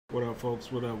What up, folks?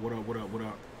 What up? What up? What up? What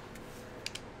up?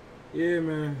 Yeah,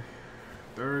 man.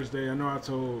 Thursday. I know I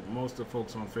told most of the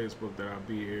folks on Facebook that I'll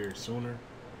be here sooner,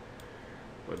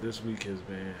 but this week has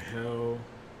been hell.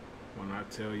 When I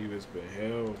tell you it's been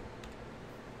hell,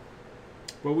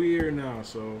 but we here now.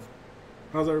 So,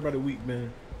 how's everybody week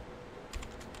been?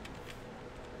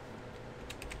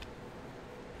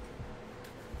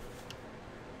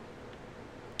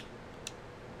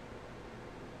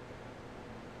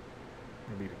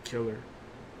 Gonna be the killer.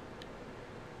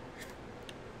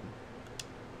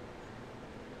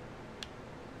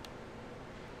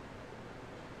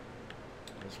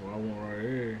 That's what I want right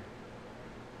here.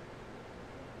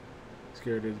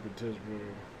 Scared this Pittsburgh.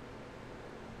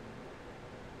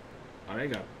 Oh, they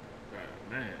got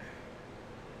man.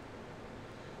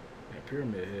 That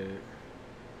pyramid head.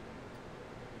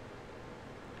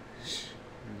 This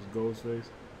Ghostface.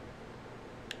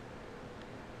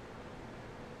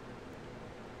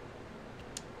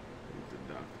 He's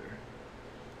the doctor.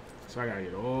 So I gotta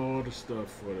get all the stuff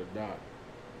for the doc.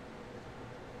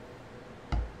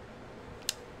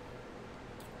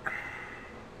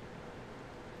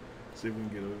 See if we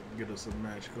can get us a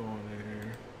match going in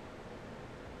here.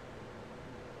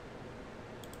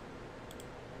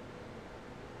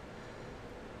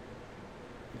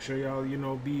 Make sure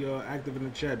y'all, be active in the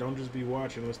chat. Don't just be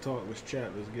watching. Let's talk. Let's chat.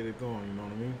 Let's get it going. You know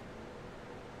what I mean?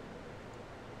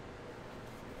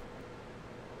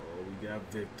 Oh, we got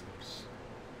victims.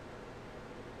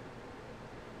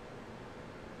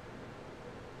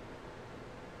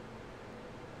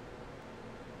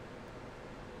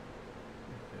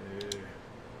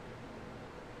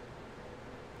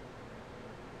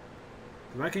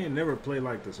 Cause I can't never play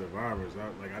like the survivors.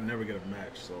 I never get a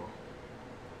match, so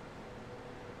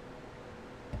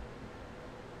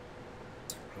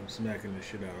I'm smacking the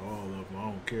shit out of all of them. I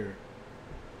don't care.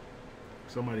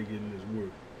 Somebody getting this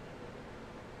work.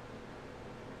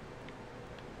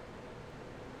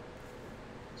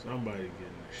 Somebody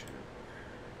getting this shit.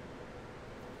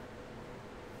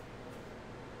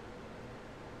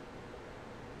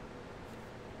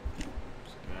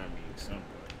 So I mean somebody.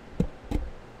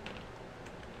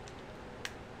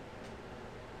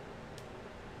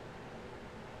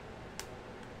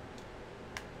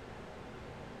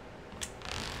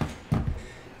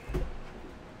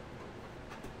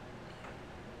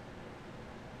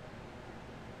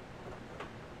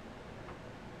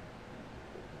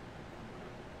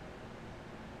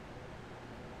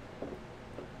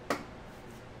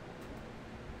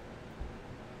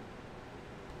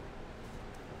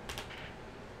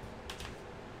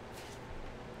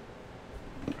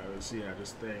 Let's see how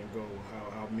this thing go.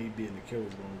 How me being the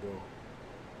killer's gonna go.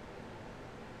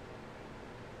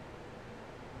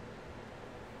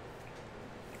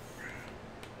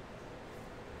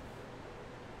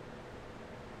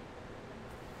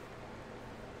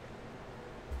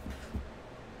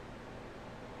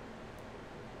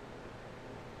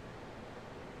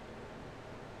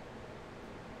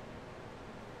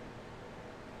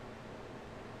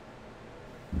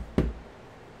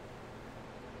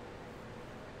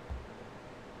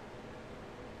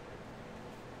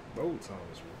 Oh,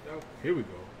 Thomas. Oh, here we go.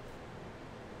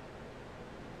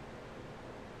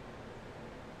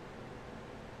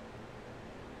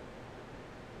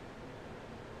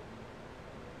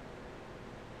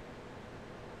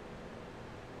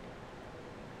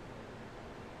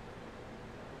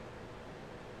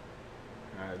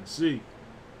 Hide and seek.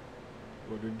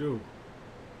 What it do?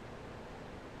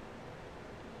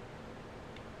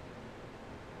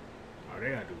 Oh, they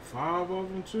gotta do 5 of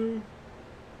them too?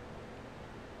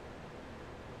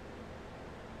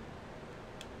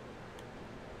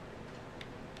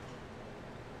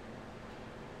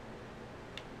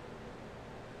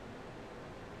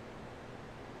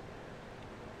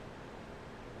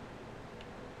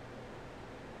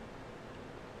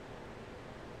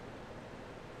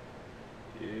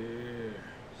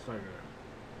 It's like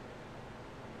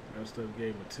a messed up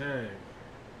game of tag.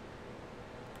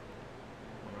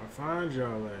 When I find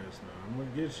y'all ass now, I'm gonna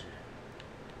get you.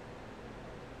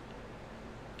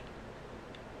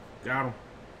 Got him.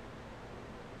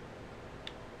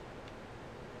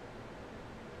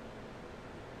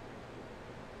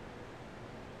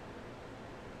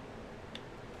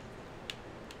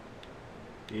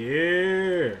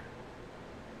 Yeah.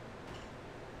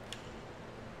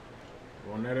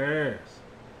 On that ass.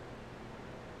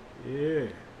 Yeah.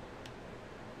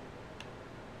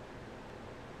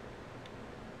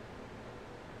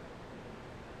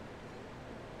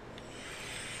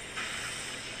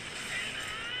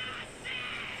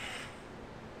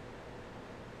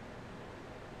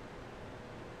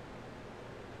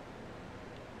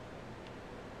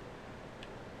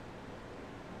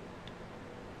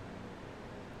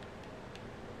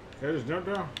 Can I just jump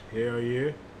down? Hell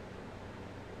yeah.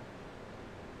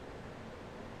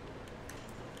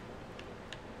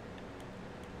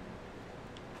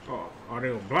 Oh, they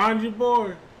gonna blind you,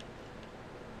 boy?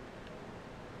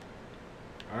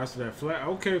 Oh, that's that flat.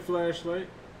 Okay, flashlight.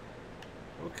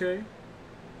 Okay.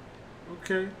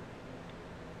 Okay.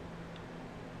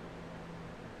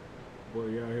 Boy,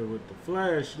 you out here with the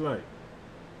flashlight.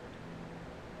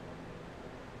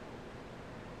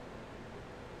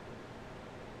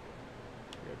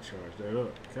 Gotta charge that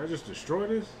up. Can I just destroy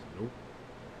this? Nope.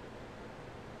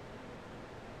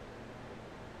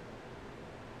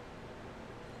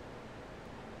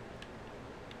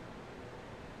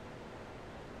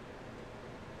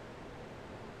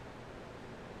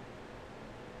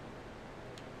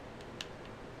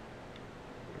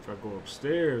 If I go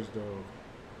upstairs, though.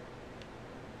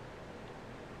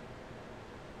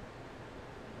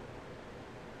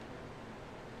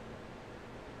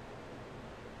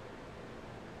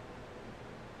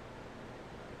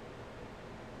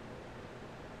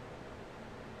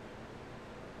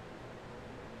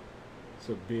 It's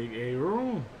a big A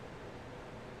room.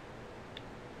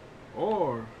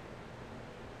 Or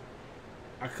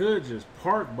I could just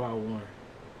park by one.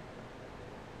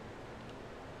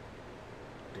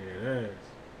 Dead ass.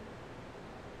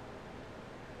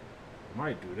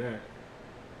 Might do that.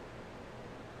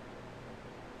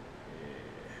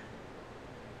 Yeah.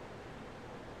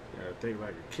 Gotta think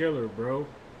like a killer, bro.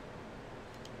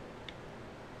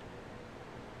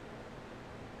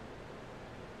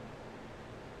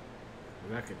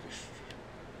 I could just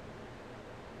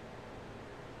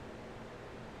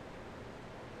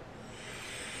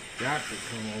got to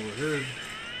come over here.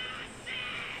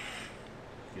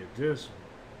 Get this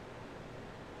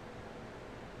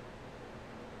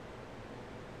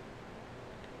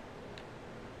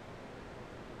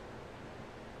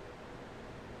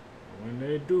one. When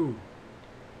they do.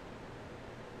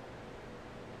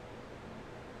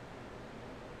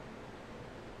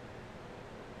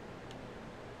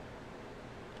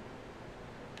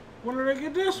 When did I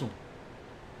get this one?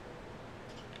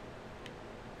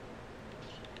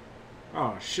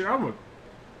 Oh shit, I'm a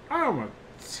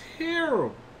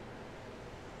terrible.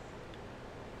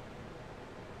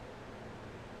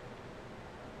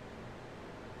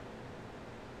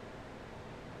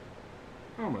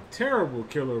 I'm a terrible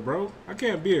killer, bro. I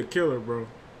can't be a killer, bro.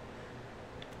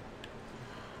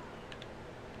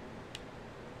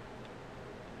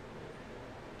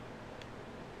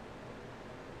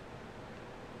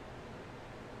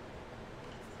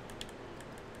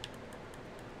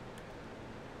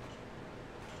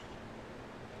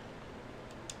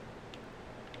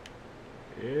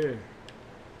 Yeah.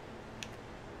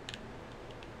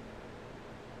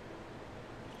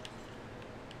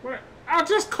 What? I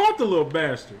just caught the little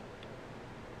bastard.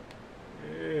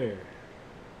 Yeah.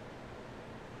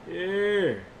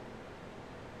 Yeah.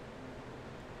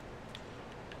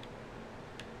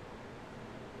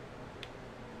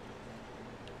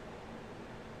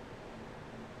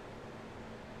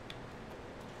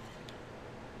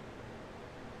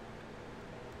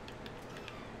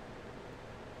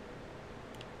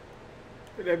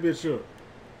 Get that bitch up.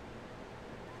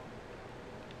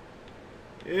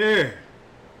 Yeah.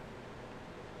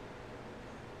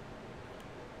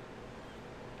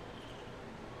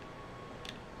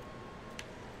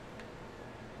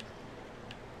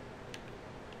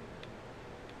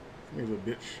 You little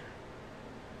bitch.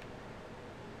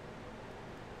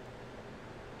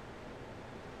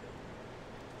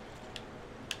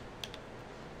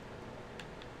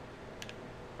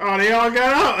 Oh, they all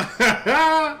got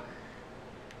out.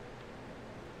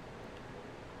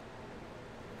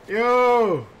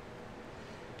 Yo,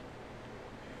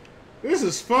 this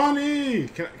is funny.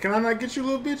 Can I not get you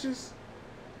little bitches?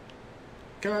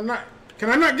 Can I not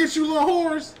get you little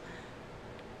whores?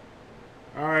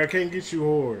 All right, I can't get you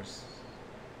whores.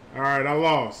 All right, I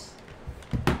lost.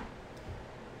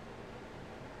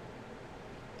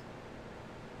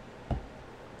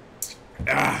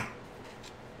 Ah.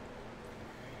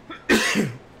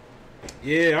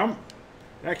 Yeah,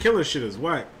 that killer shit is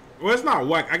whack. Well, it's not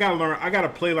whack. I gotta learn. I gotta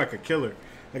play like a killer.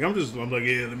 Like I'm like,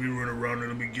 yeah, let me run around and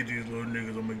let me get these little niggas.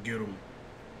 I'm gonna get them.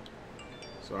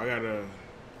 So I gotta.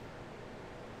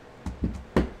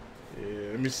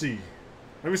 Yeah, let me see.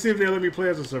 Let me see if they let me play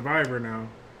as a survivor now.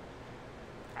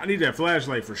 I need that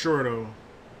flashlight for sure, though.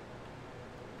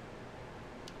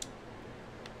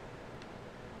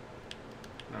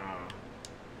 Nah. I'm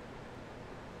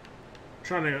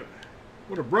trying to.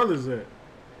 Where the brothers at?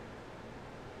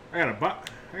 I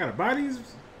gotta buy these.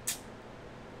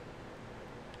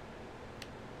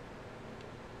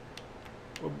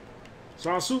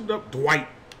 So I souped up Dwight.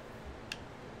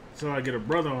 until I get a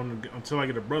brother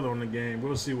on the game.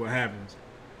 We'll see what happens.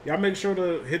 Y'all make sure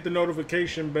to hit the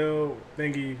notification bell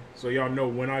thingy so y'all know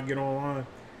when I get online.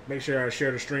 Make sure I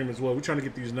share the stream as well. We're trying to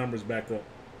get these numbers back up.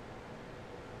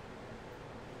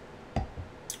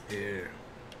 Yeah.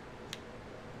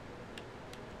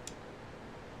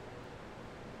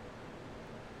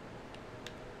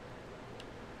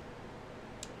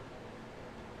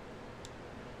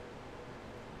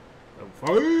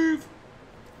 Five.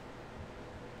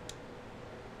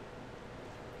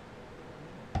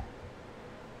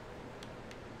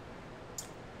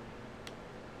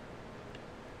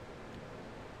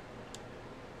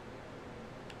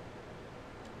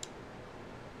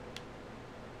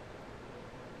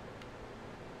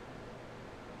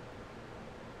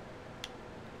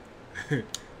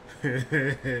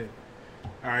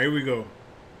 All right, here we go.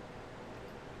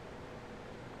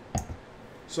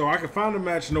 So I can find a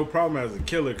match no problem as a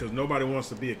killer because nobody wants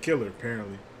to be a killer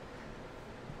apparently.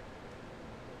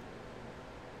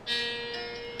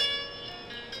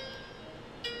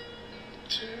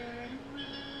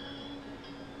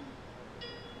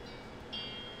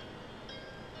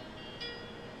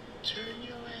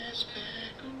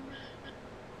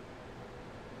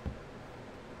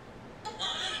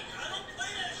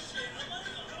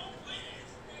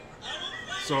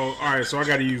 So, alright, so I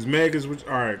gotta use Megas, which,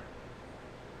 alright.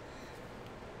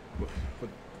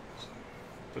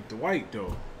 But Dwight,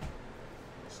 though,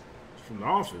 it's from The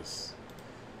Office.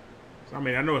 So, I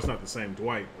mean, I know it's not the same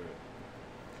Dwight, but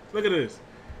look at this.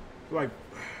 Like,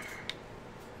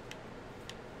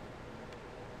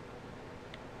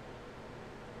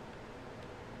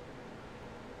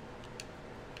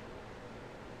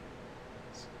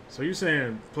 so you're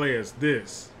saying play as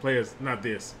this, play as, not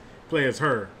this, play as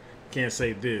her. Can't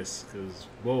say this, because,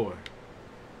 boy.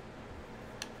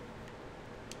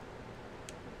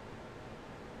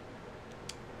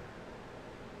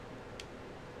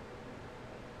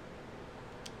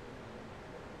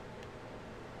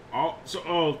 Oh, so,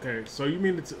 oh, okay. So you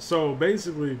mean, so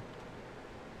basically,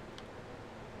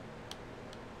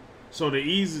 so the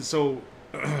easy, so,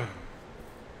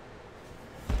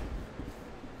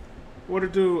 what to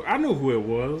do? I know who it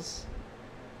was.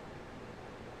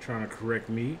 Trying to correct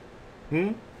me.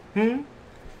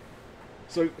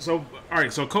 So, all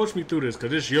right. So, coach me through this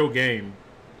because it's your game.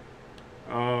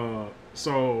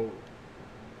 So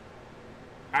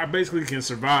I basically can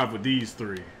survive with these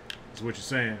three. Is what you're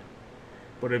saying.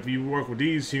 But if you work with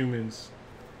these humans,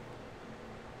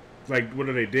 like, what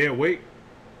are they, dead weight?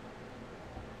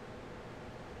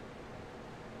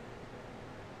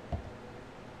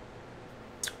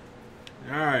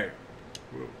 All right.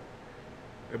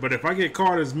 But if I get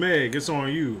caught as Meg, it's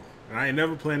on you. And I ain't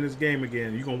never playing this game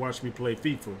again. You gonna watch me play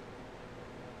FIFA.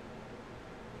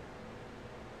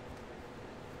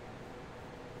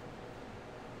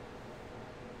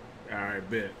 Alright,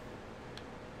 bet.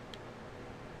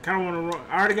 Kinda wanna run.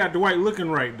 I already got Dwight looking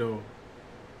right though.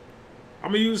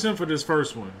 I'm gonna use him for this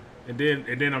first one. And then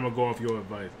I'm gonna go off your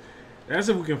advice. That's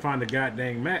if we can find a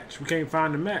goddamn match. We can't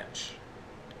find a match.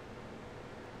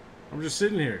 I'm just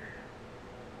sitting here.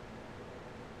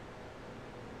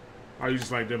 Oh, you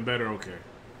just like them better? Okay.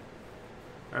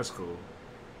 That's cool.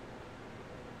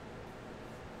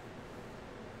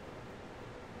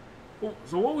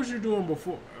 So what was you doing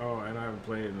before? Oh, and I haven't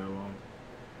played in that long.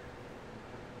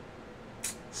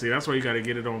 See, that's why you got to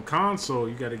get it on console.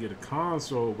 You got to get a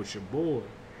console with your boy.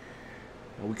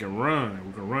 And we can run.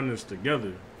 We can run this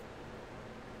together.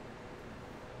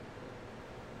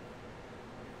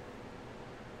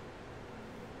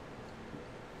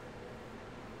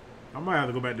 I might have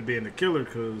to go back to being the killer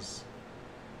because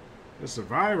the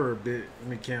survivor a bit. Let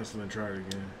me cancel and try it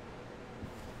again.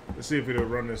 Let's see if it'll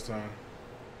run this time.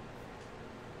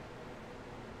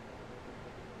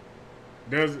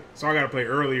 So I gotta play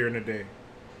earlier in the day.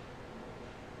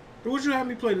 But what you have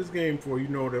me play this game for? You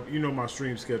know my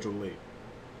stream schedule late.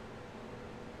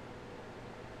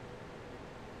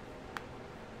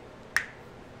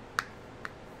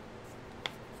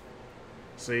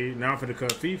 See, now I'm finna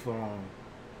cut FIFA on.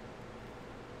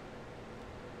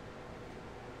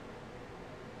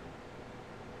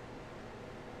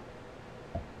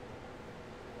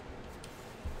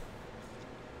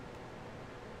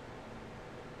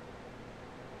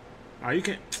 You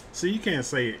can't see. You can't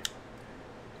say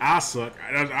I suck.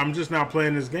 I'm just now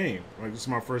playing this game. Like, this is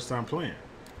my first time playing.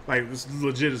 Like, this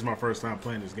legit is my first time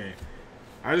playing this game.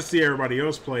 I just see everybody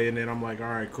else play, and then I'm like, all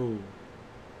right, cool.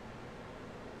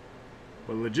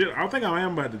 But legit, I think I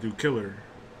am about to do killer.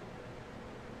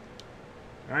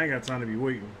 I ain't got time to be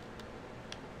waiting.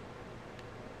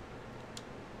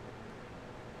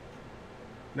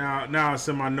 Now I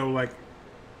semi know, like,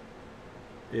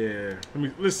 Yeah.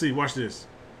 Let's see. Watch this.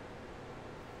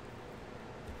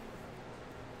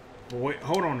 Wait,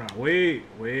 hold on now. Wait.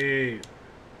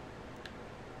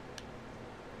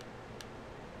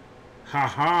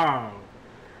 Ha.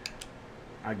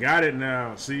 I got it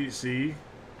now. See.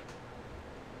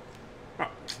 I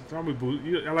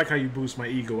like how you boost my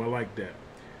ego. I like that.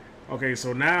 Okay,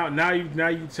 so now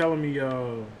you telling me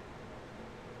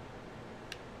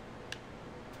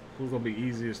who's gonna be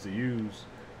easiest to use.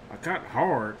 I got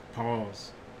hard.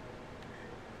 Pause.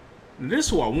 And this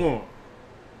is who I want.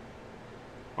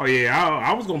 Oh yeah,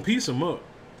 I was gonna piece him up.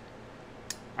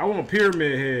 I want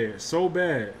Pyramid Head so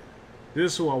bad.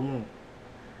 This is who I want.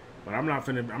 But I'm not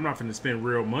finna spend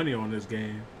real money on this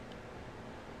game.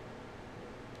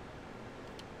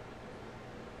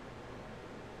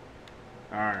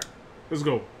 Alright. Let's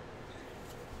go.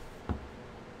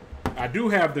 I do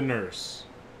have the nurse.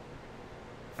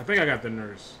 I think I got the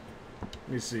nurse. Let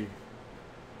me see.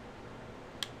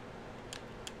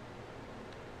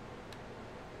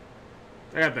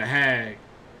 I got the hag.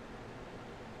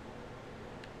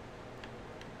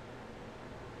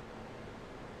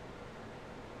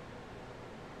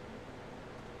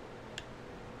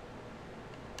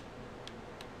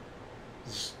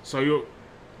 So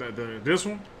this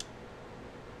one?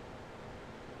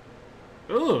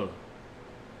 Ugh.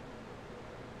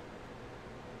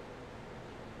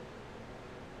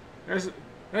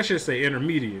 That should say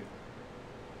intermediate.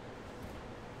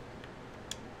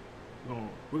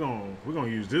 We're gonna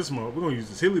use this mode. We're gonna use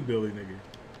this Hillybilly nigga.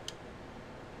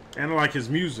 And I like his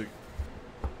music.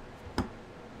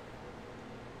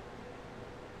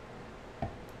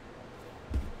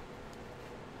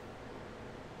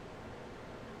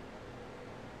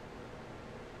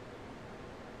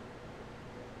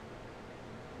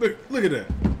 Look at that.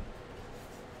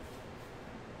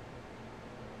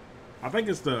 I think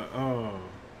it's the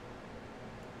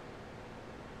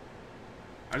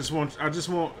I just want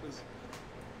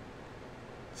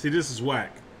see, this is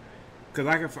whack. Cause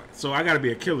I gotta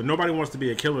be a killer. Nobody wants to be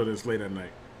a killer this late at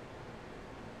night.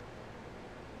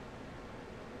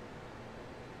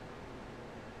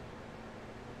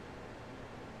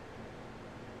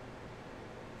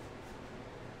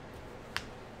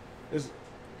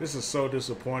 This is so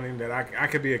disappointing that I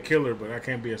could be a killer, but I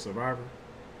can't be a survivor.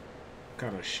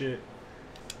 Kind of shit.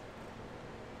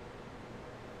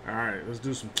 Alright, let's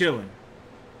do some killing.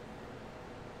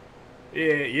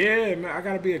 Yeah, man, I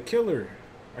gotta be a killer.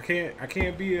 I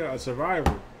can't be a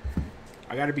survivor.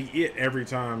 I gotta be it every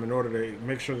time in order to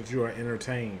make sure that you are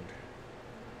entertained.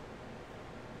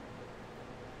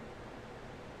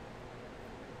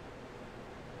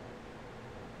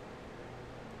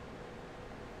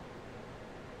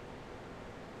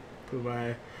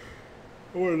 I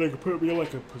wonder if they could put me in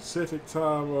like a Pacific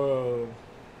time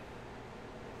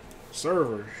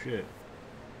server. Shit.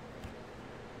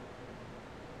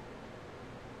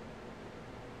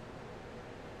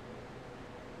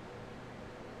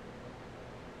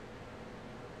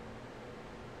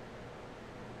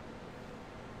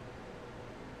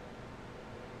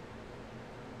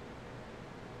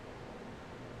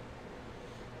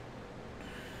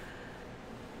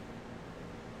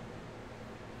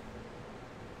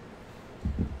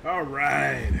 All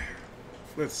right,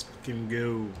 let's fucking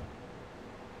go.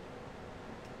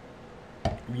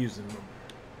 I'm using them.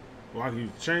 Well, I can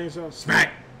use the chainsaw.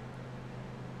 Smack.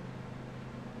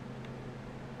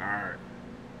 All right.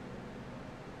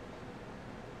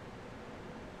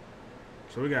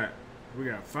 So we got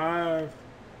 5.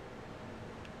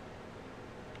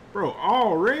 Bro,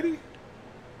 already?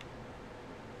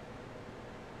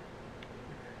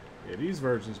 Yeah, these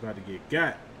virgins about to get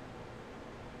got.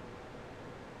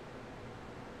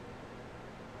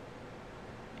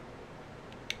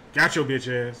 Got your bitch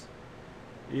ass.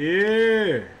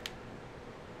 Yeah.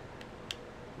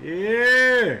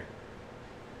 Yeah.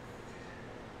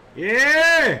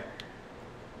 Yeah.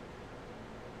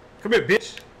 Come here,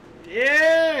 bitch.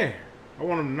 Yeah. I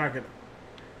want him to knock it.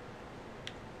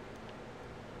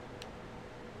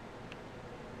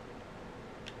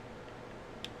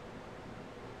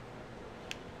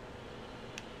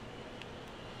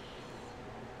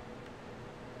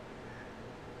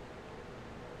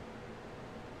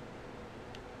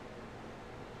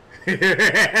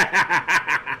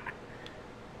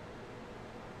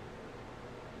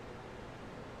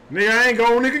 Nigga, I ain't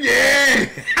going, nigga. Yeah.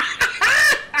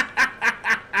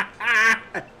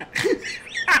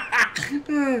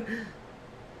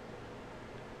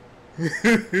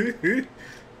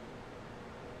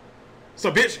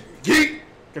 So, bitch, geek.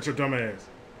 Got your dumb ass.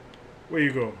 Where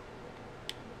you go?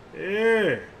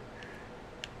 Yeah.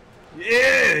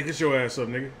 Yeah. Get your ass up,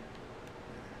 nigga.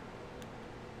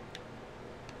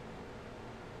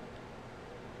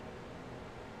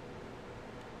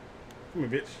 Come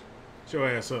here, bitch. Get your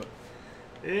ass up.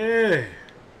 Yeah.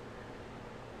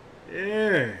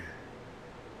 Yeah.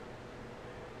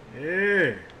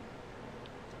 Yeah.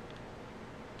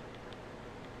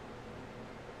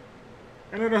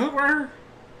 And then the hook right here.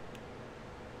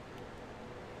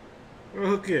 Where the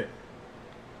hook at?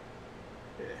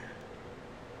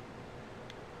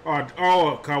 Yeah.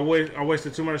 Oh, I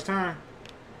wasted too much time.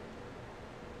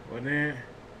 Well then,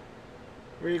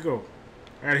 where you go?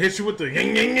 I gotta hit you with the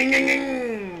ying ying ying ying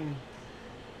ying.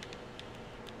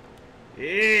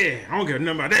 Yeah, I don't give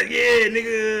nothing about that. Yeah,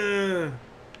 nigga.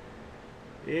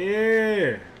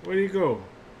 Yeah, where do you go?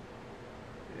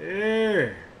 Yeah. Yeah.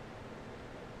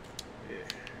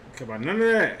 I don't care about none of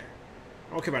that.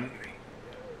 I don't care about.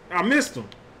 I missed him.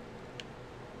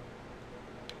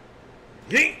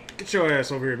 Yink! Get your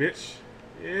ass over here, bitch.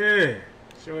 Yeah,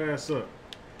 get your ass up.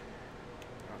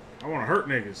 I want to hurt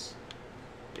niggas.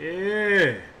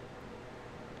 Yeah.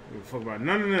 Don't give a fuck about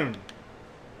none of them.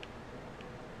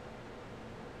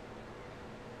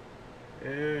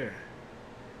 Yeah.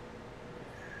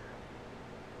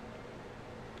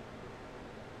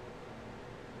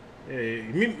 Hey,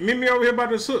 meet me over here by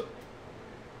this hook.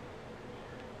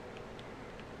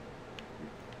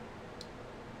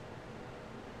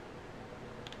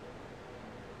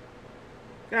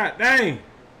 God dang.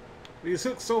 These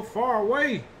hooks so far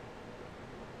away.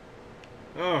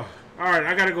 Oh, alright,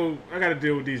 I gotta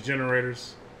deal with these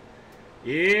generators.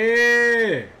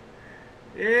 Yeah.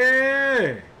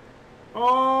 Yeah.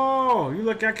 Oh, you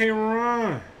look, I can't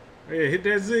run. Hey, hit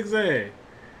that zigzag.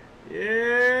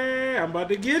 Yeah, I'm about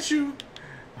to get you.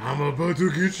 I'm about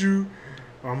to get you.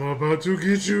 I'm about to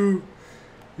get you.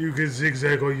 You can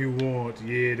zigzag all you want.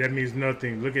 Yeah, that means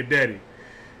nothing. Look at daddy.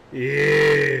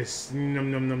 Yes. Num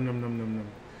num num num num num num.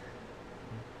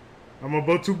 I'm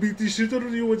about to beat the shit out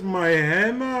of you with my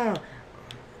hammer.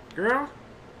 Girl.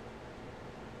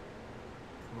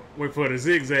 Wait for the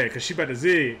zigzag, because she about to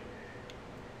zig.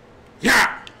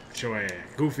 Yeah! Get your ass.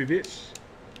 Goofy bitch.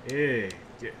 Yeah.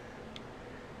 Yeah.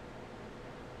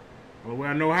 Well,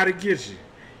 I know how to get you.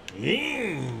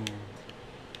 Ying.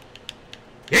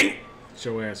 Ying. Get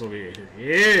your ass over here.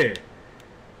 Yeah.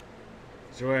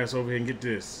 Get your ass over here and get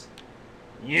this.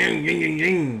 Ying, ying, ying,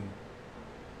 ying.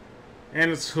 And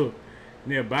it's hook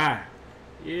nearby.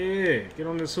 Yeah. Get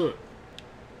on this hook.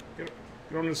 Get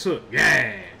on this hook.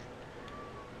 Yeah.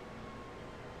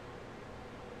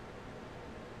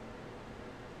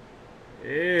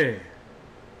 Yeah.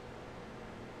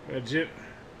 Legit.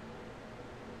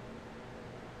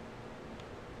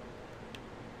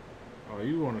 Oh,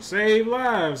 you want to save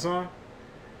lives, huh?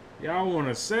 Y'all want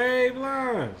to save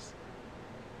lives.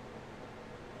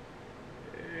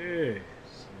 Yeah.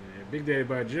 Big Daddy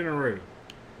by generator.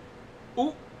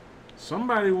 Ooh.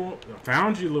 Somebody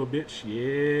found you, little bitch.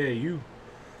 Yeah, you.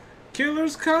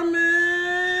 Killer's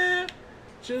coming.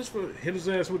 Just for hit his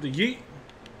ass with the yeet.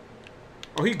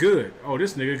 Oh, he good. Oh,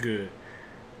 this nigga good.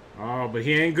 Oh, but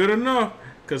he ain't good enough.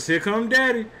 Because here come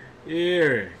daddy.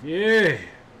 Yeah. Yeah.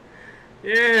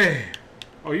 Yeah.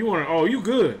 Oh, you want to... Oh, you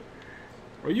good.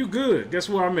 Oh, you good. Guess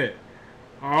where I'm at?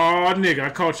 Oh, nigga, I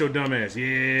caught your dumb ass.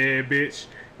 Yeah, bitch.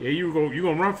 Yeah, you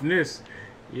gonna run from this.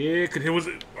 Yeah, because it was...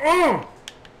 Oh!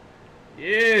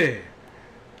 Yeah.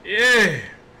 Yeah.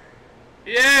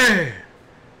 Yeah.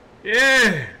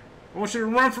 Yeah. I want you to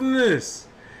run from this.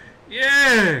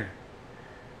 Yeah.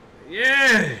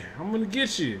 Yeah. I'm gonna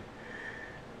get you.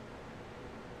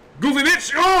 Goofy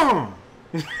bitch. Oh!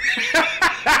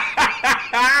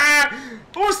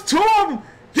 Oh, it's two of them.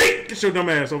 Yeet! Get your dumb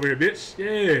ass over here, bitch.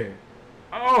 Yeah.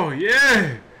 Oh,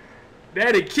 yeah.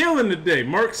 Daddy killing today.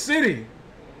 Merc City.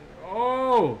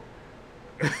 Oh.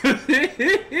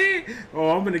 Oh,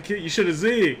 I'm gonna kill you. Should have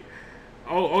zigged.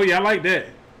 Oh, yeah, I like that.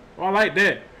 Oh, I like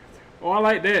that. Oh, I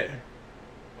like that.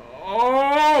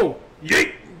 Oh,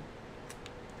 yeet.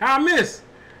 How I miss?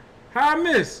 How I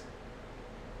miss?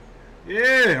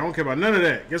 Yeah, I don't care about none of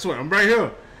that. Guess what? I'm right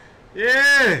here.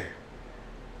 Yeah.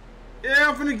 Yeah,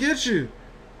 I'm finna get you.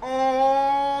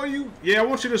 Oh, you. Yeah, I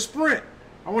want you to sprint.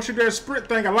 I want you to do that sprint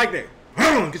thing. I like that.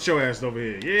 Get your ass over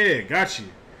here. Yeah, got you.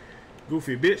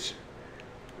 Goofy bitch.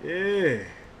 Yeah.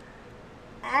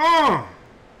 Oh.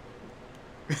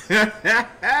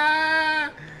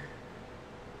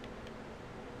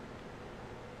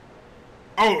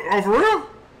 Oh, for real?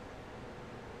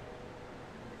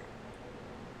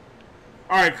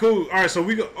 All right, cool. All right, so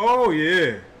we go. Oh,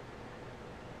 yeah.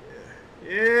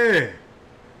 Yeah.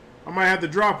 I might have to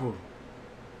drop her.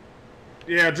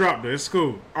 Yeah, I dropped her. It's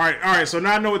cool. All right. So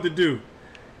now I know what to do.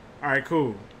 All right,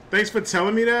 cool. Thanks for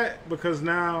telling me that, because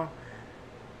now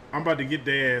I'm about to get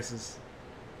their asses.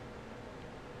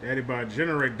 Daddy about to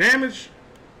generate damage.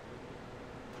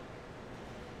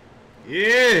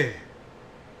 Yeah.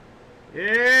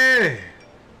 Yeah.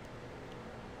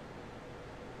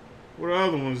 What the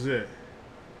other one's at?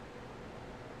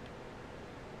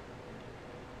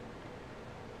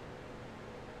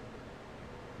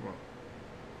 Well,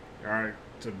 alright.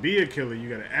 To be a killer, you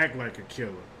gotta act like a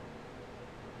killer.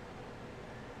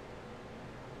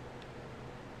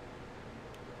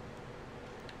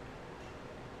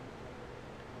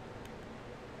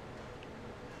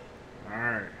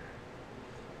 Alright.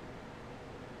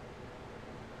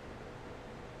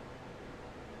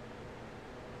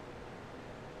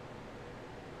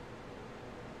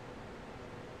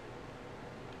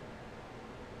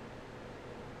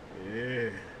 Yeah.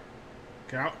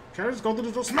 Can I just go through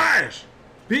this door? Smash!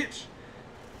 Bitch!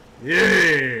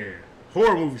 Yeah!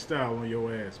 Horror movie style on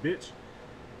your ass, bitch.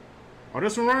 Oh,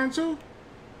 this one running too?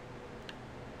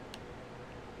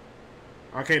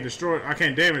 I can't destroy, I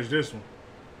can't damage this one.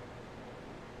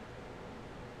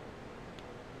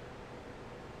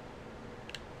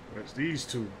 That's these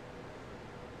two.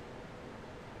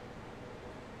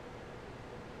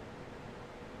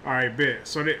 Alright, bet.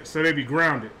 So they be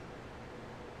grounded.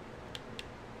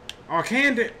 Oh,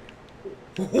 can they?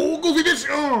 Oh, goofy bitch!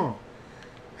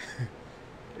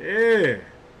 Yeah.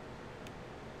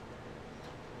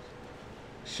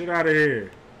 Shit out of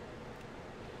here.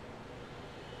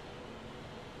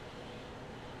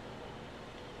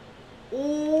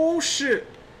 Oh, shit.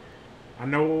 I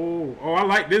know. Oh, I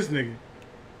like this nigga.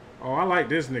 Oh, I like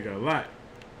this nigga a lot.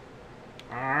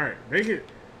 Alright, make it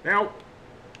out.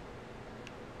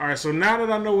 Alright, so now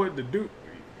that I know what to do.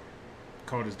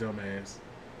 Call this dumbass.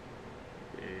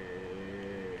 Yeah.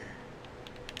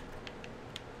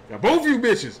 Got both you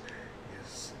bitches.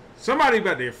 Yes. Somebody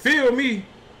about to feel me.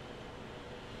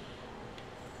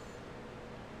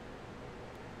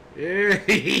 Yeah.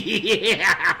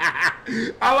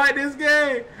 I like this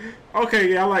game.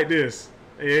 Okay, yeah, I like this.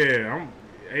 Yeah,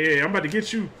 I'm about to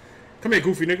get you. Come here,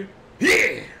 goofy nigga.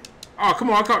 Yeah. Oh, come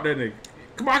on, I caught that nigga.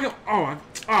 Come on,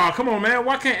 oh, come on, man.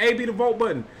 Why can't A be the vote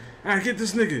button? I gotta get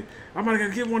this nigga. I'm about to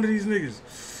get one of these niggas.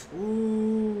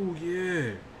 Ooh,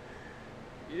 yeah.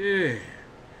 Yeah.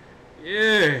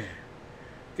 Yeah.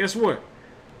 Guess what?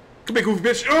 Come here, goofy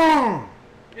bitch. Oh,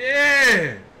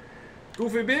 yeah.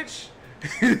 Goofy bitch.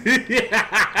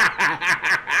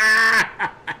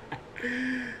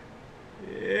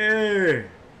 Yeah.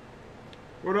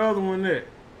 What the other one at?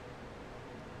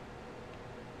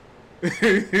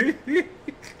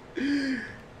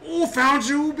 Ooh, found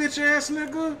you, bitch ass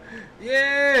nigga.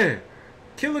 Yeah.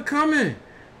 Killer coming.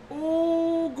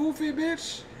 Ooh, goofy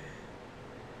bitch.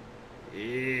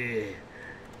 Yeah.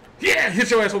 Yeah, hit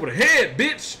your ass over the head,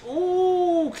 bitch.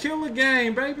 Ooh, killer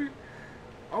game, baby.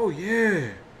 Oh,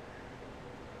 yeah.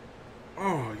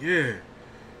 Oh, yeah.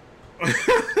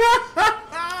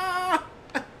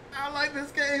 I like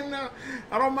this game now.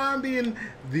 I don't mind being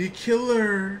the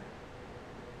killer.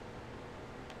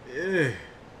 Yeah.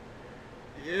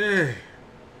 Yeah.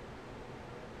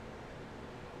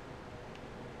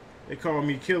 They call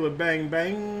me Killer Bang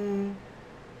Bang.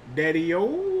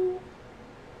 Daddy-o.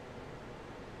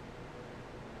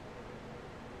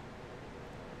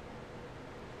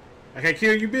 I can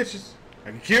kill you bitches.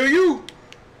 I can kill you.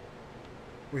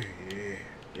 Yeah.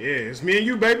 Yeah, it's me and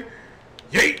you, baby.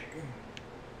 Yeet.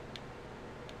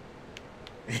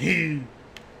 Yeet.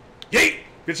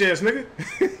 Bitch ass nigga.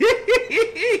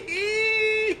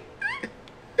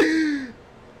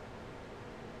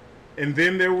 And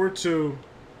then there were two.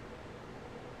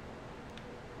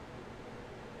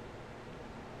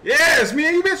 Yeah, it's me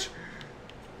and you, bitch.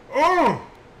 Oh.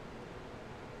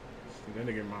 That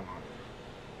nigga in my mouth.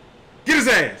 Get his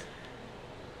ass.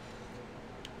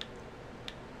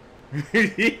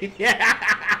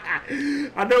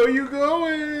 I know where you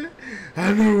going.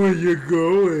 I know where you're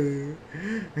going.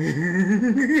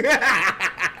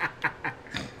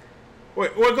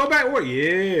 Wait, go back. What?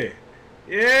 Yeah.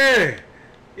 Yeah.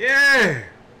 Yeah.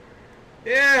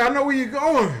 Yeah, I know where you're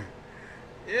going.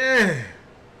 Yeah.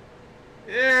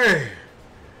 Yeah.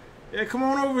 Yeah, come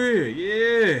on over here.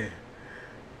 Yeah.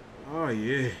 Oh,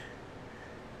 yeah.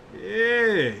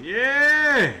 Yeah.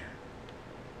 Yeah.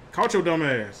 Caught your dumb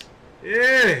ass.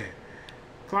 Yeah.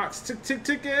 Clocks tick, tick,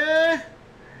 tick, yeah.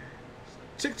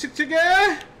 Tick, tick, tick,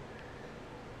 yeah.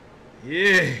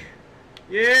 Yeah.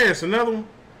 Yeah, it's another one.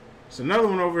 It's another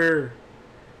one over here.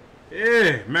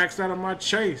 Yeah, maxed out on my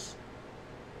chase.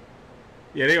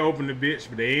 Yeah, they opened the bitch,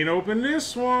 but they ain't opened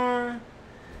this one.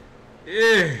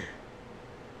 Yeah.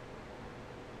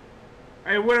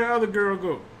 Hey, where the other girl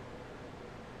go?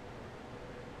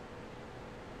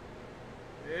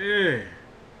 Yeah.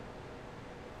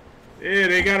 Yeah,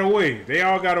 they got away. They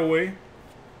all got away.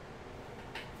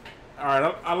 All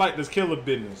right, I like this killer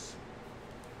business.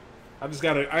 I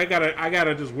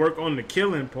gotta just work on the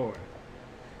killing part.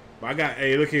 But I got,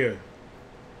 hey, look here.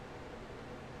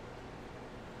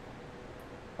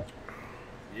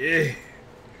 Yeah.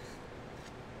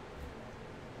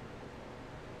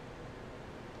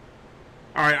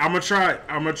 All right, I'm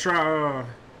gonna try.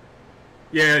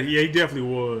 Yeah, he definitely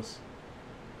was.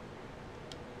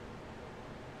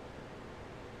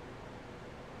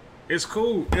 It's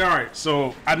cool. All right,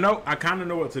 so I kind of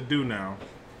know what to do now.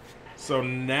 So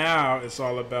now it's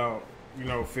all about,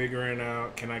 figuring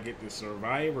out, can I get this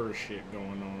survivor shit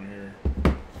going on here?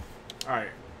 All right.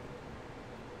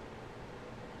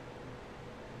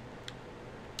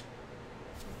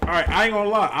 All right, I ain't gonna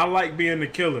lie. I like being the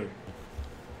killer.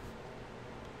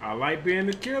 I like being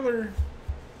the killer.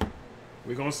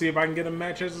 We're gonna see if I can get a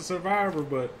match as a survivor,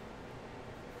 but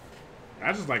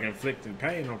I just like inflicting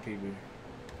pain on people.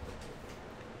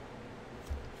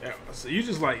 Yeah, so you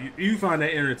just like you find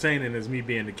that entertaining as me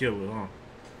being the killer, huh?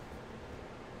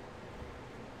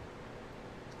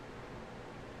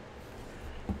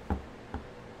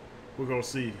 We're gonna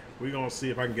see. We're gonna see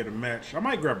if I can get a match. I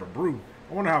might grab a brew.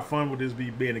 I wonder how fun would this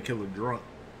be being a killer drunk.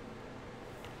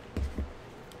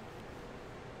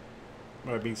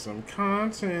 Might be some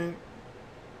content.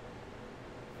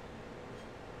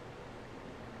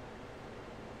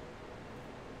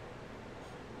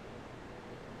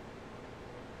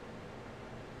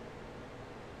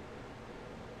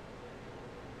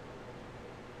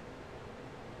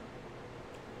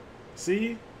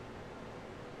 See?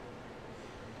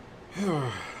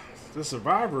 The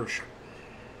survivor.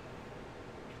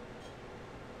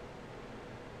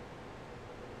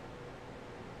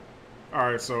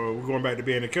 Alright, so we're going back to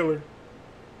being a killer.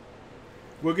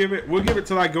 We'll give it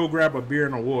till I go grab a beer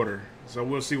and a water. So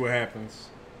we'll see what happens.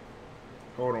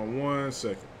 Hold on 1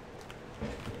 second.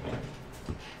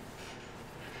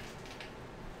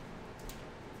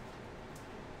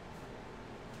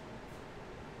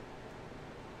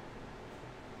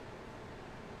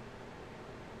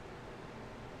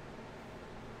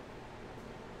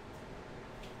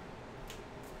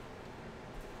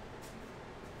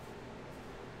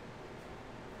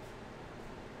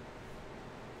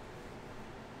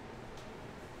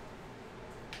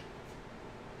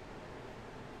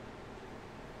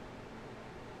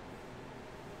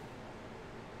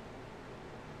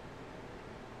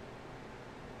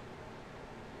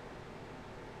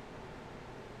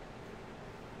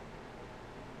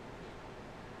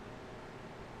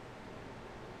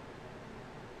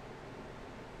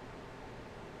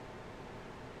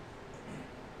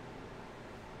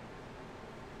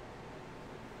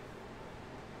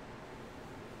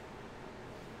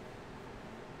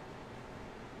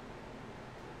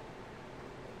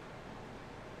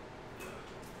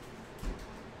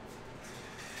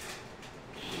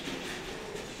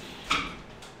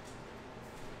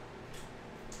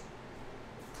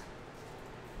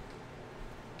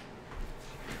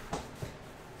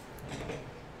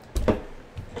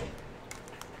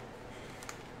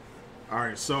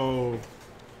 Alright, so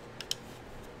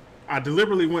I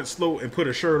deliberately went slow and put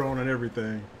a shirt on and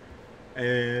everything.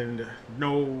 And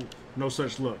no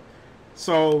such luck.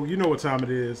 So, you know what time it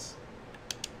is.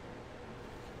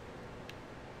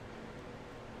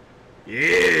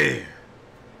 Yeah.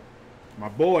 My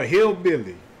boy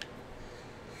Hillbilly.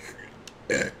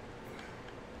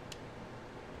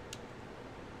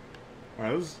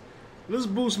 Alright, let's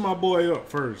boost my boy up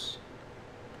first.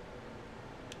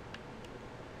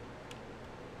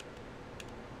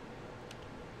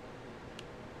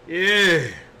 Yeah.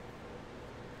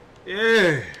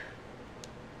 Yeah.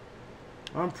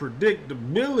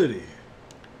 Unpredictability.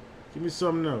 Give me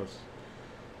something else.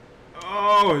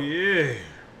 Oh, yeah.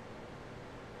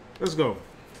 Let's go.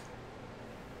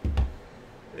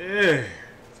 Yeah.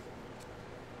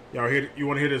 Y'all hear? You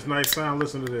want to hear this nice sound?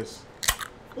 Listen to this.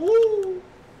 Ooh.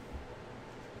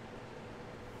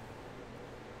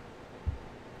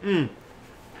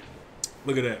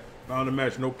 Look at that. Found a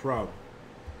match, no problem.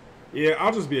 Yeah,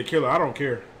 I'll just be a killer. I don't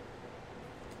care.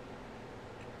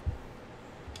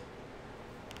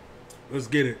 Let's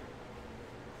get it.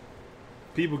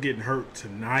 People getting hurt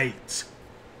tonight.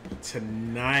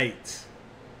 Tonight.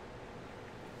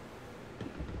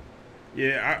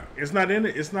 Yeah, it's not in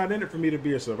it. It's not in it for me to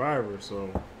be a survivor.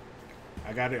 So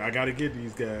I gotta get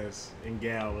these guys and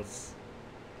gals.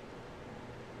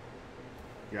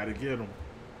 Gotta get them.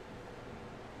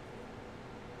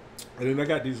 And then I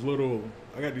got these little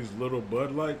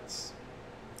Bud Lights.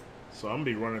 So I'm gonna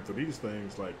be running through these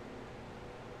things like.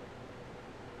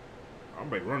 I'm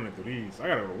gonna be running through these. I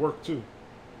gotta go to work too.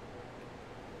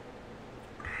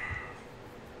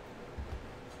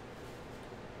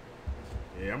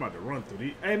 Yeah, I'm about to run through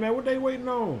these. Hey, man, what they waiting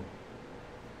on?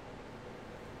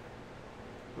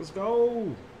 Let's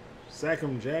go. Sack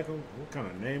 'em, jack 'em. What kind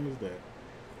of name is that?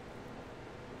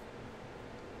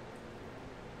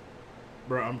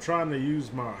 Bro, I'm trying to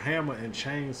use my hammer and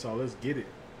chainsaw. Let's get it.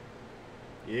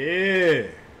 Yeah.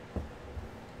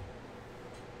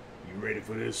 You ready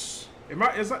for this?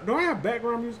 Do I have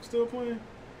background music still playing?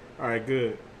 All right,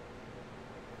 good.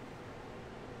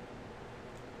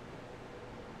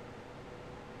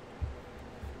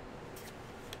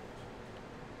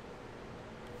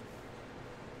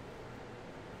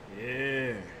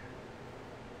 Yeah.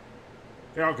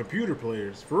 They're all computer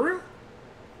players. For real?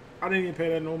 I didn't even pay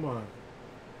that no mind.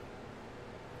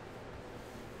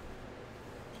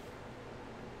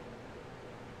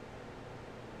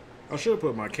 I should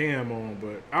put my cam on,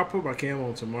 but I'll put my cam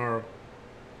on tomorrow.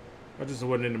 I just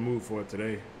wasn't in the mood for it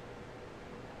today.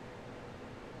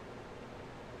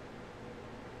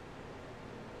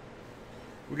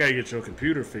 We gotta get your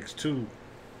computer fixed too.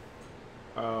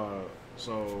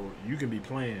 So you can be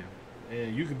playing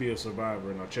and you can be a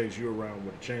survivor and I'll chase you around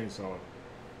with a chainsaw.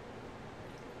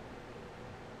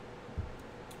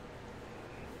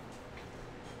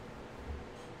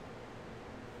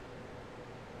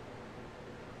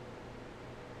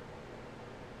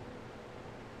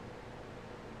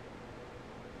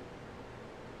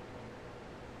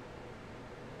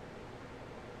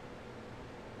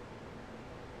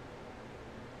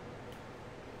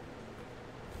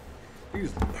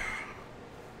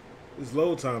 This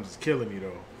load times is killing me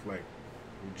though. Like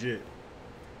legit.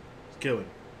 It's killing me.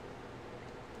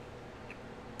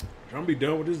 I'm gonna be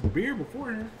done with this beer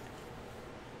beforehand.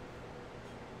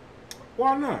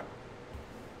 Why not?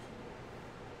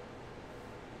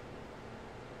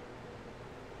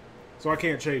 So I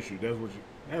can't chase you.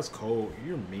 That's cold.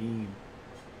 You're mean.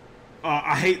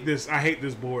 I hate this. I hate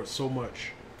this board so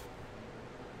much.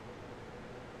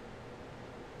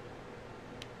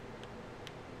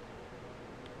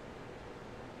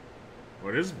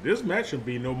 Well, this match should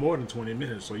be no more than 20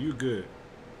 minutes, so you're good.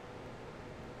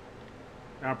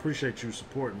 I appreciate you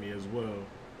supporting me as well.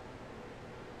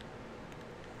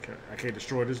 Okay, I can't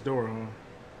destroy this door, huh?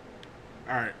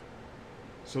 All right.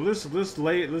 So let's get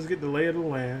the lay of the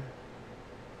land.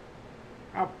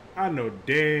 I know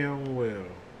damn well.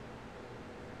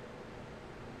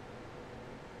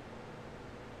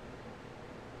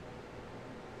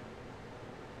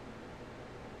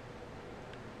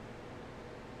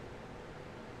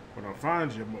 When I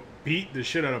find you, I'm gonna beat the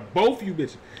shit out of both you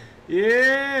bitches.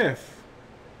 Yeah.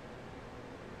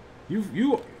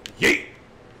 Yeah.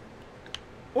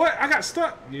 What? I got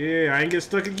stuck. Yeah, I ain't get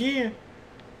stuck again.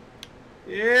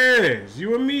 Yeah, it's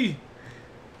you and me.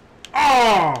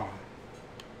 Oh.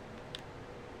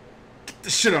 Get the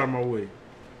shit out of my way.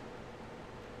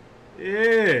 Yeah,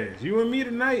 it's you and me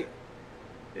tonight.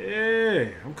 Yeah,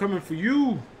 I'm coming for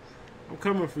you. I'm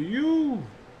coming for you.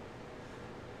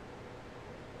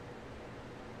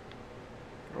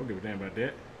 I don't give a damn about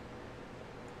that.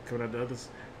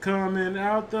 Coming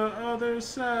out the other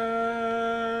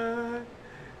side.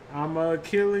 I'm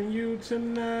killing you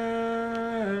tonight.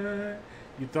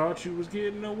 You thought you was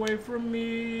getting away from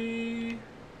me.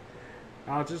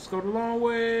 I'll just go the long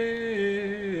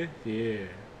way. Yeah.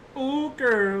 Ooh,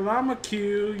 girl, I'ma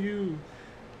kill you.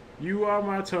 You are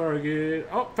my target.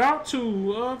 Oh, found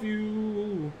two of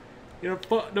you. You're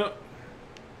fucked up.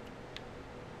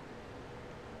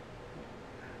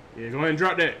 Yeah, go ahead and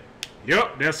drop that.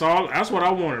 Yep, that's all. That's what I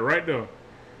wanted right there.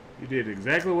 You did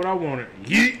exactly what I wanted.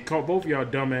 Yeet! Caught both of y'all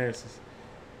dumbasses.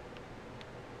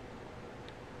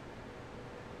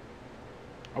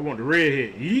 I want the red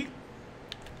hit. Yeet!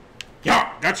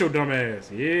 Yeah, got your dumb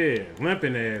ass. Yeah,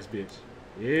 limping ass bitch.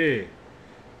 Yeah.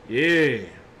 Yeah.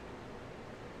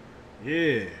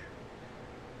 Yeah.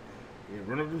 Yeah,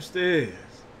 run up them stairs.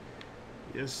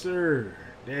 Yes, sir.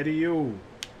 Daddy-o.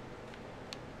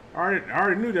 I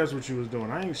already knew that's what you was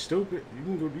doing. I ain't stupid.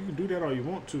 You can do that all you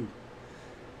want to.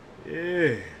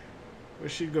 Yeah. Where'd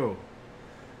she go?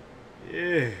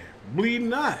 Yeah. Bleeding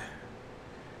not.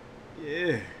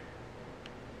 Yeah.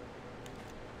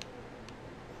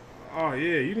 Oh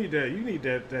yeah, you need that. You need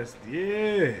that. That's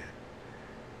yeah.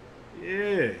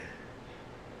 Yeah.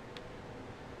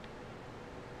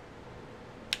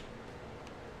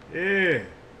 Yeah.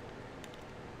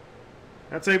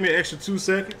 That'll take me an extra 2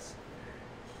 seconds.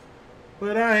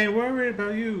 But I ain't worried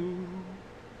about you.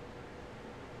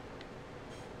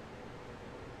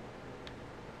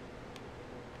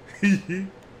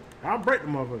 I'll break the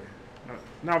motherfucker.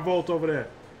 Now vault over there.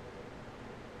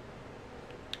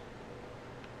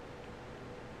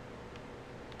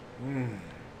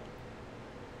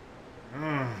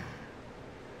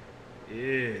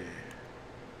 Yeah.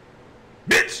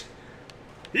 Bitch!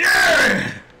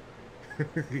 Yeah! Hey!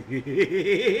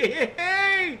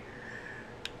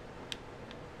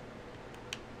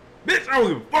 Bitch, I don't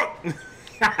give a fuck.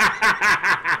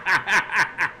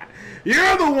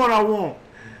 You're the one I want.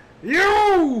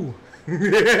 You!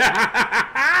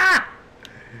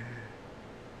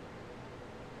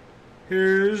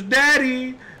 Here's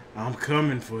Daddy. I'm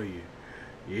coming for you.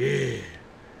 Yeah.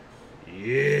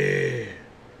 Yeah.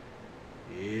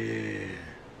 Yeah.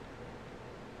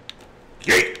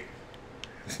 Yeet!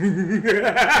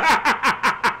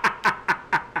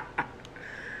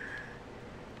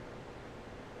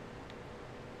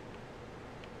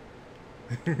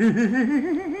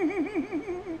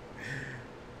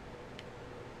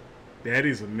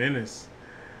 Daddy's a menace.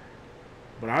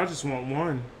 But I just want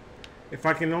one. If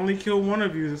I can only kill one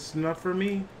of you, that's enough for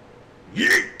me.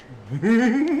 Yeet!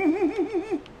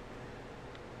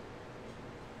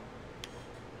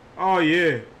 Oh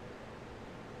yeah.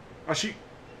 Oh, she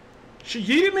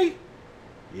yeeted me?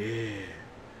 Yeah.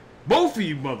 Both of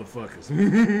you motherfuckers.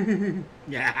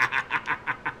 Yeah.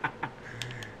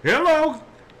 Hello.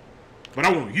 But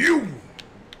I want you.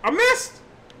 I missed.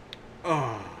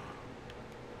 Oh.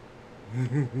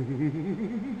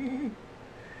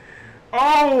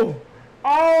 Oh,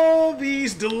 all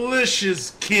these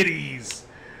delicious kitties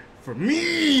for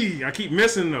me. I keep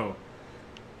missing though.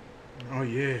 Oh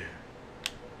yeah.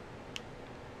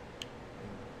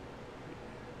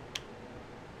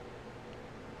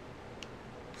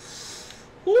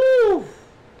 Woo!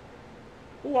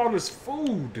 Ooh, all this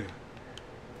food.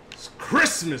 It's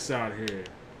Christmas out here.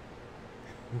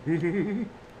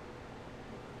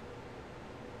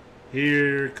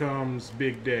 Here comes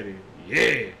Big Daddy.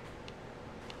 Yeah.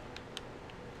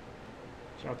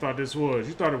 So I thought this was.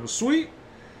 You thought it was sweet?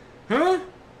 Huh?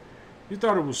 You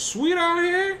thought it was sweet out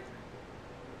here?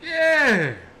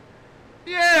 Yeah.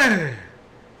 Yeah.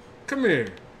 Come here.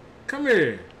 Come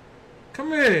here.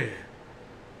 Come here.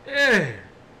 Yeah.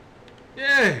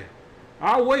 Yeah.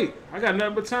 I'll wait. I got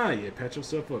nothing but time. Yeah, pat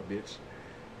yourself up, bitch.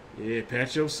 Yeah,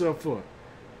 pat yourself up.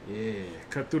 Yeah,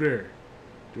 cut through there.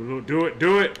 Do it.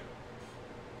 Do it.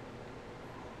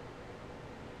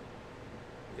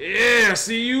 Yeah, I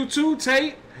see you too,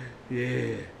 Tate.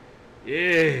 Yeah.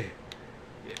 Yeah.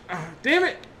 Yeah. Damn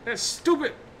it. That's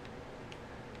stupid.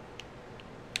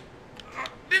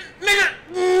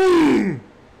 Nigga.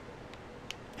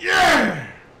 Yeah.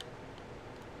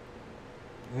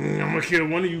 I'm gonna kill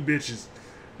one of you bitches.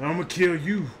 I'm gonna kill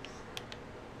you.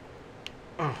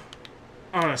 Oh,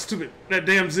 that's stupid. That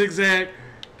damn zigzag.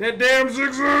 That damn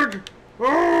zigzag.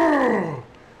 Oh,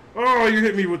 you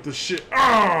hit me with the shit.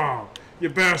 Oh, you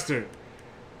bastard.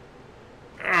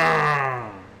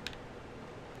 Ah.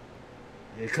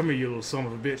 Yeah, come here, you little son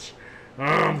of a bitch.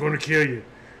 I'm gonna kill you.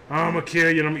 I'm gonna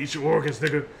kill you and I'm gonna eat your organs,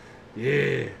 nigga.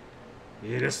 Yeah.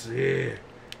 Yeah, that's, yeah.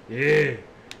 Yeah.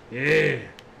 Yeah.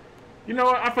 You know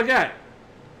what? I forgot.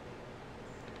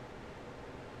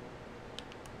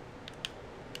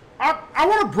 I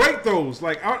want to break those.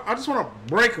 Like, I just want to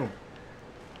break them.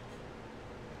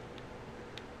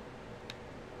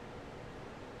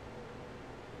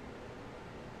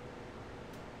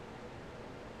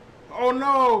 Oh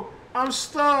no, I'm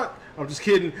stuck. I'm just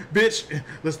kidding. Bitch,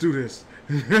 let's do this.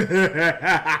 You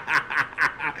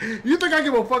think I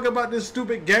give a fuck about this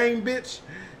stupid game, bitch?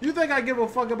 You think I give a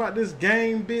fuck about this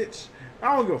game, bitch?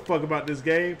 I don't give a fuck about this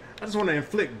game. I just want to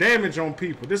inflict damage on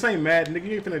people. This ain't mad, nigga.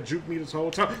 You ain't finna juke me this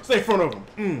whole time. Stay in front of them.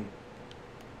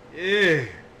 Yeah.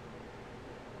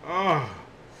 Oh,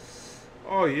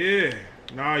 yeah.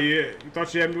 Nah, yeah. You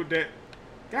thought you had me with that?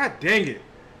 God dang it.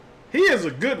 He is a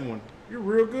good one. You're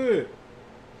real good.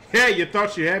 Yeah, you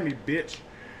thought you had me, bitch.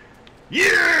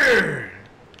 Yeah!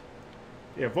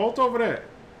 Yeah, vault over that.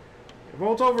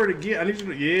 Vault over it again. I need you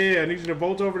to, yeah, I need you to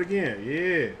vault over it again.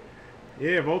 Yeah.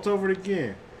 Yeah, vault over it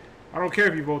again. I don't care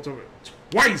if you vault over it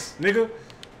twice, nigga.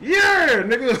 Yeah,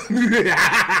 nigga.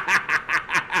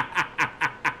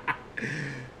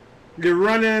 You're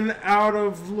running out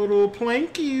of little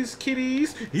plankies,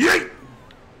 kitties. Yay!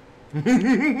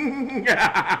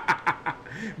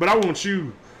 But I want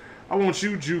you. I want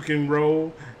you, juke and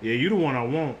roll. Yeah, you the one I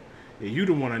want. Yeah, you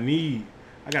the one I need.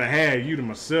 I gotta have you to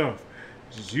myself.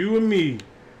 Just you and me.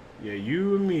 Yeah,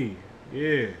 you and me.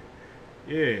 Yeah.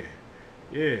 Yeah.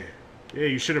 Yeah. Yeah,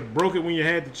 you should have broke it when you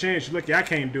had the chance. You're lucky I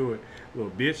can't do it,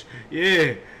 little bitch.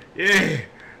 Yeah. Yeah.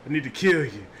 I need to kill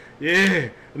you. Yeah.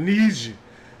 I need you.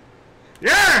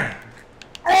 Yeah.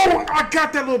 Oh, I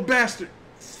got that little bastard.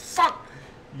 Fuck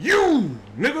you,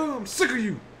 nigga. I'm sick of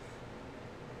you.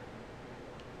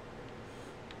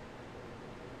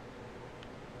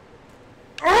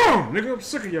 Oh, nigga, I'm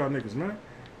sick of y'all niggas, man.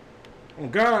 Oh,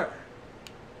 God.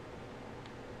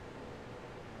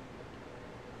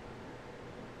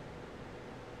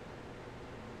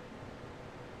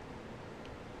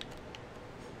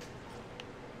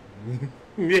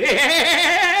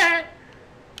 Yeah.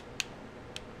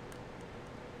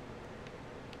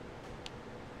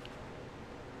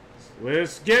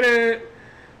 Let's get it.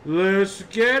 Let's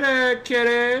get it,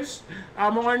 kiddies.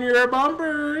 I'm on your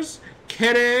bumpers,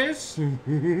 kiddies.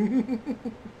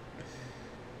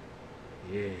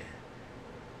 Yeah.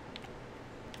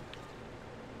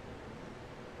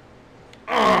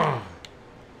 Oh.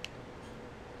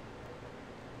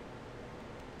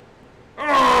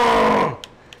 Oh.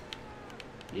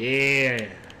 Yeah.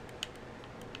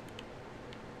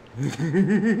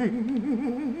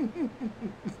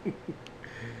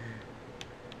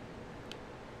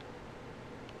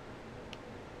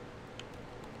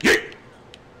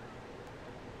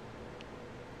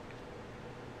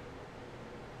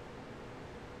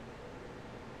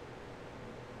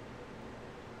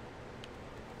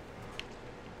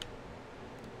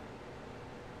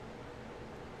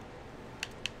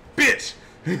 Bitch.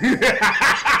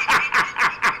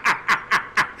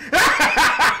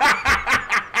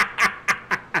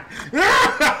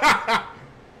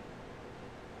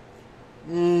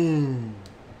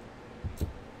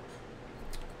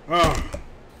 Oh,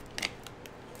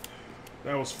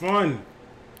 that was fun.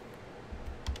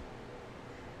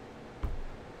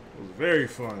 It was very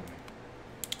fun.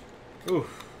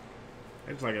 Oof.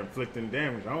 It's like inflicting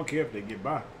damage. I don't care if they get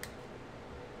by.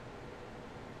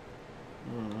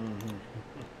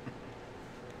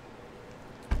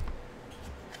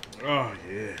 Oh,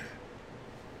 yeah.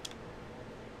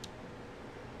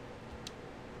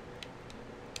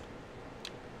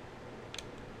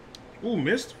 Ooh,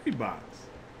 mystery box.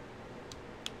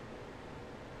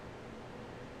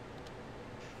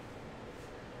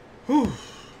 Whew.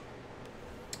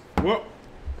 Well,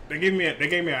 they gave me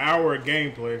an hour of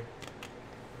gameplay.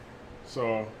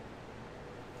 So,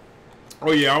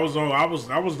 oh yeah, I was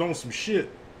doing some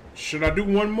shit. Should I do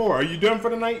one more? Are you done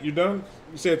for the night? You done?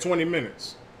 You said 20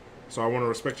 minutes. So I want to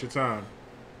respect your time.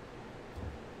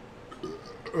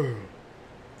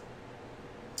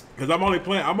 Cause I'm only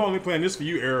playing this for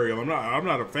you, Ariel. I'm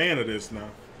not a fan of this now.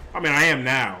 I mean, I am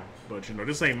now, but you know,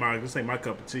 this ain't my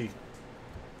cup of tea.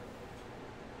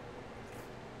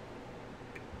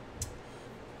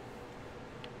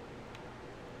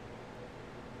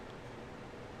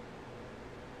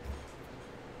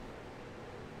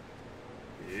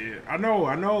 Yeah, I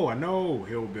know,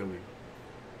 hillbilly.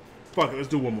 Fuck it, let's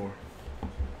do one more.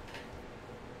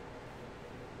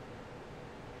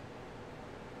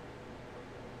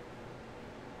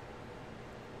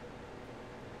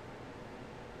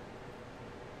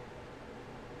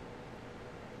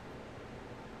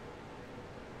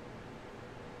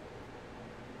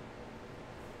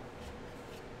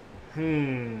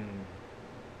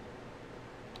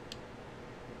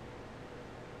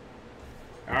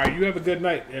 All right, you have a good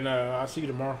night, and I'll see you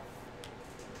tomorrow.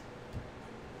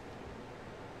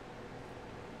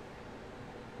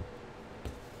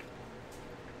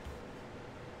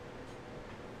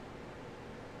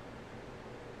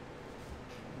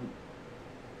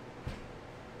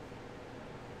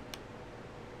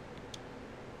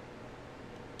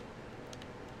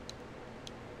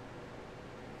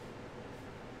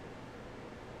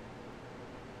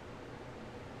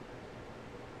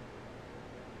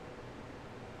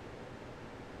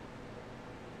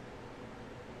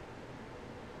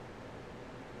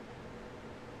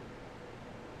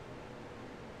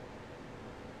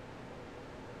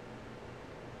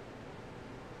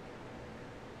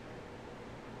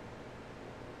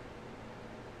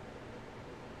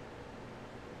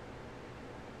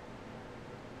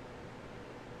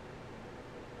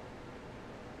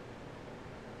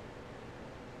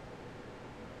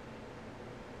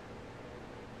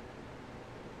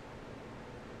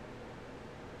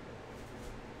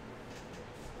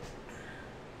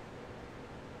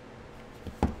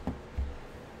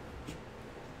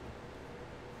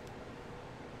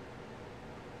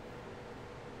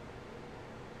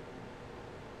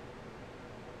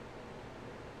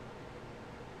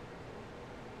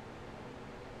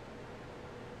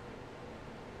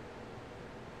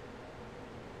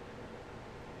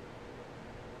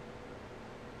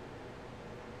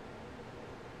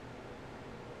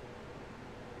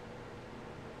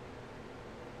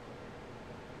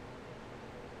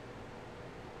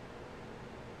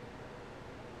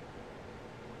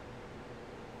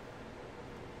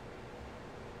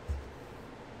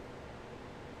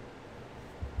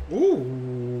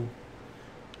 Ooh.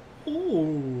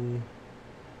 Ooh.